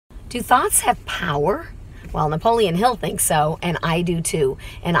Do thoughts have power? Well, Napoleon Hill thinks so, and I do too.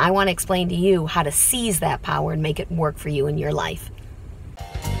 And I want to explain to you how to seize that power and make it work for you in your life.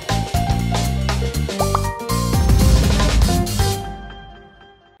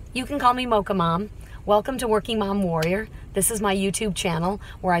 You can call me Mocha Mom. Welcome to Working Mom Warrior. This is my YouTube channel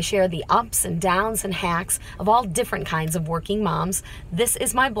where I share the ups and downs and hacks of all different kinds of working moms. This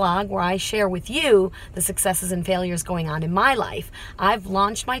is my blog where I share with you the successes and failures going on in my life. I've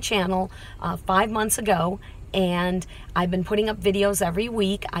launched my channel 5 months ago, and I've been putting up videos every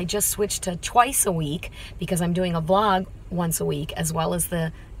week. I just switched to twice a week because I'm doing a vlog once a week, as well as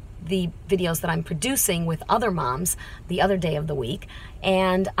the videos that I'm producing with other moms the other day of the week.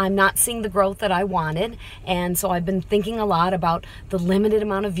 And I'm not seeing the growth that I wanted, and so I've been thinking a lot about the limited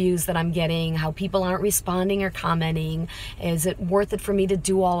amount of views that I'm getting, how people aren't responding or commenting. Is it worth it for me to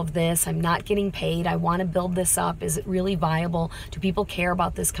do all of this? I'm not getting paid. I want to build this up. Is it really viable? Do people care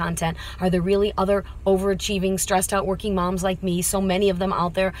about this content? Are there really other overachieving, stressed out working moms like me, so many of them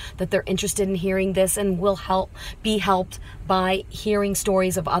out there, that they're interested in hearing this and will be helped by hearing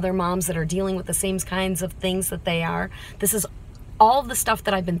stories of other moms that are dealing with the same kinds of things that they are? This is all the stuff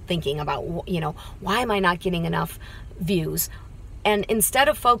that I've been thinking about. You know, why am I not getting enough views? And instead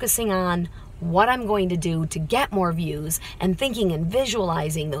of focusing on what I'm going to do to get more views and thinking and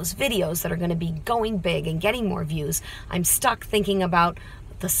visualizing those videos that are going to be going big and getting more views, I'm stuck thinking about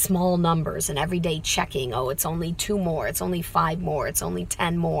the small numbers and everyday checking. Oh, it's only 2 more, it's only 5 more, it's only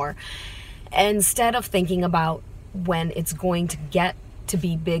 10 more. Instead of thinking about when it's going to get to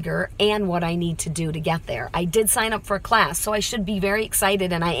be bigger and what I need to do to get there. I did sign up for a class, so I should be very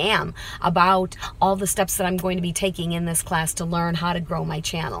excited, and I am, about all the steps that I'm going to be taking in this class to learn how to grow my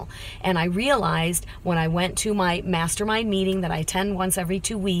channel. And I realized when I went to my mastermind meeting that I attend once every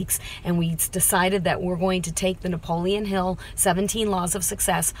 2 weeks, and we decided that we're going to take the Napoleon Hill 17 Laws of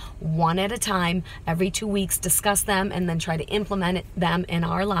Success one at a time, every 2 weeks, discuss them, and then try to implement them in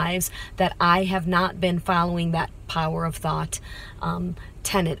our lives, that I have not been following that power of thought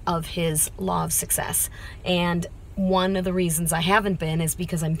tenet of his law of success. And one of the reasons I haven't been is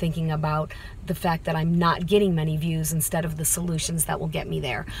because I'm thinking about the fact that I'm not getting many views instead of the solutions that will get me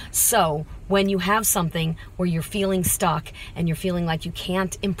there. So when you have something where you're feeling stuck and you're feeling like you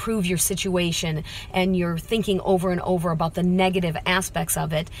can't improve your situation and you're thinking over and over about the negative aspects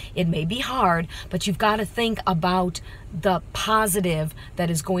of it, it may be hard, but you've got to think about the positive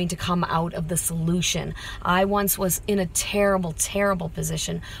that is going to come out of the solution. I once was in a terrible, terrible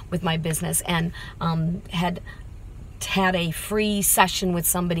position with my business, and had a free session with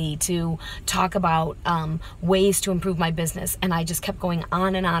somebody to talk about ways to improve my business, and I just kept going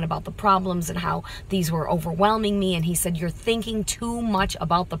on and on about the problems and how these were overwhelming me. And he said, you're thinking too much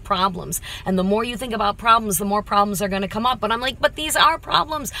about the problems, and the more you think about problems, the more problems are going to come up. But I'm like, but these are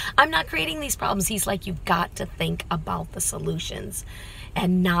problems. I'm not creating these problems. He's like, you've got to think about the solutions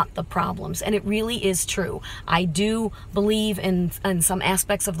and not the problems. And it really is true. I do believe in some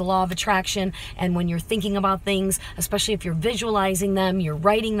aspects of the law of attraction, and when you're thinking about things, especially if you're visualizing them, you're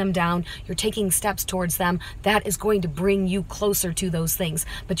writing them down, you're taking steps towards them, that is going to bring you closer to those things.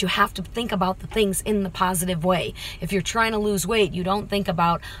 But you have to think about the things in the positive way. If you're trying to lose weight, you don't think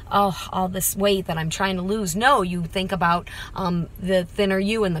about, oh, all this weight that I'm trying to lose. No, you think about the thinner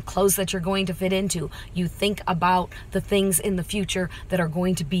you and the clothes that you're going to fit into. You think about the things in the future that are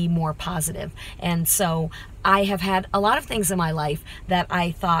going to be more positive. And so I have had a lot of things in my life that I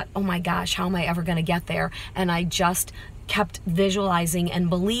thought, oh my gosh, how am I ever going to get there? And I just kept visualizing and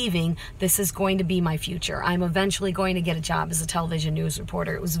believing this is going to be my future. I'm eventually going to get a job as a television news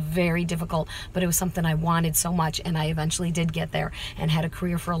reporter. It was very difficult, but it was something I wanted so much, and I eventually did get there and had a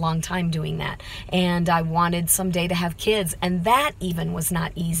career for a long time doing that. And I wanted someday to have kids, and that even was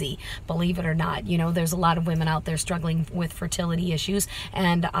not easy, believe it or not. You know, there's a lot of women out there struggling with fertility issues,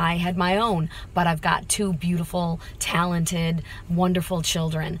 and I had my own, but I've got 2 beautiful, talented, wonderful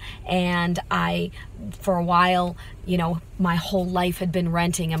children. And for a while, you know, my whole life had been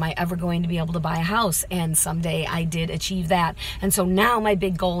renting. Am I ever going to be able to buy a house? And someday I did achieve that. And so now my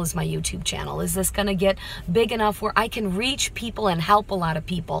big goal is my YouTube channel. Is this going to get big enough where I can reach people and help a lot of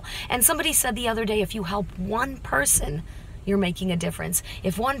people? And somebody said the other day, if you help one person, you're making a difference.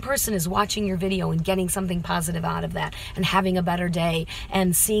 If one person is watching your video and getting something positive out of that and having a better day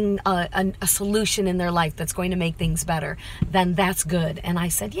and seeing a solution in their life that's going to make things better, then that's good. And I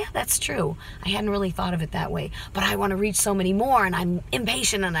said, yeah, that's true. I hadn't really thought of it that way, but I want to reach so many more, and I'm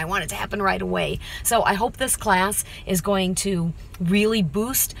impatient and I want it to happen right away. So I hope this class is going to really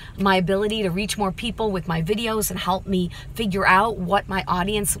boost my ability to reach more people with my videos and help me figure out what my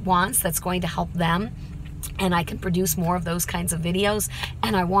audience wants that's going to help them. and I can produce more of those kinds of videos.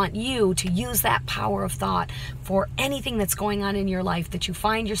 And I want you to use that power of thought for anything that's going on in your life that you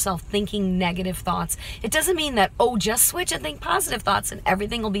find yourself thinking negative thoughts. It doesn't mean that, oh, just switch and think positive thoughts and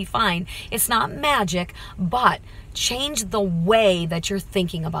everything will be fine. It's not magic, but change the way that you're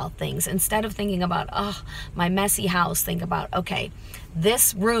thinking about things. Instead of thinking about, oh, my messy house, think about, okay,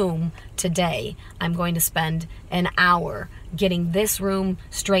 this room today, I'm going to spend an hour getting this room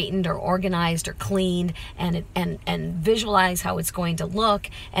straightened or organized or cleaned, and visualize how it's going to look.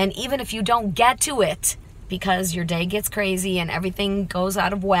 And even if you don't get to it because your day gets crazy and everything goes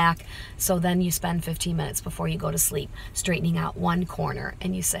out of whack, so then you spend 15 minutes before you go to sleep straightening out one corner,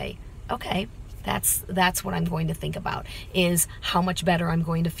 and you say, okay, that's what I'm going to think about, is how much better I'm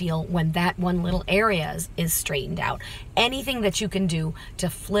going to feel when that one little area is straightened out. Anything that you can do to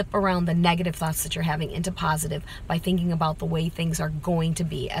flip around the negative thoughts that you're having into positive by thinking about the way things are going to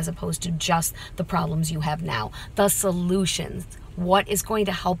be, as opposed to just the problems you have now. The solutions. What is going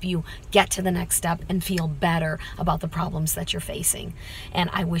to help you get to the next step and feel better about the problems that you're facing. And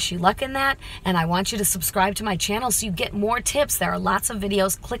I wish you luck in that, and I want you to subscribe to my channel so you get more tips. There are lots of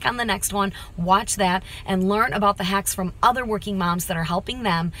videos. Click on the next one, watch that, and learn about the hacks from other working moms that are helping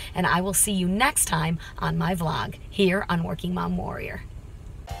them. And I will see you next time on my vlog here on Working Mom Warrior.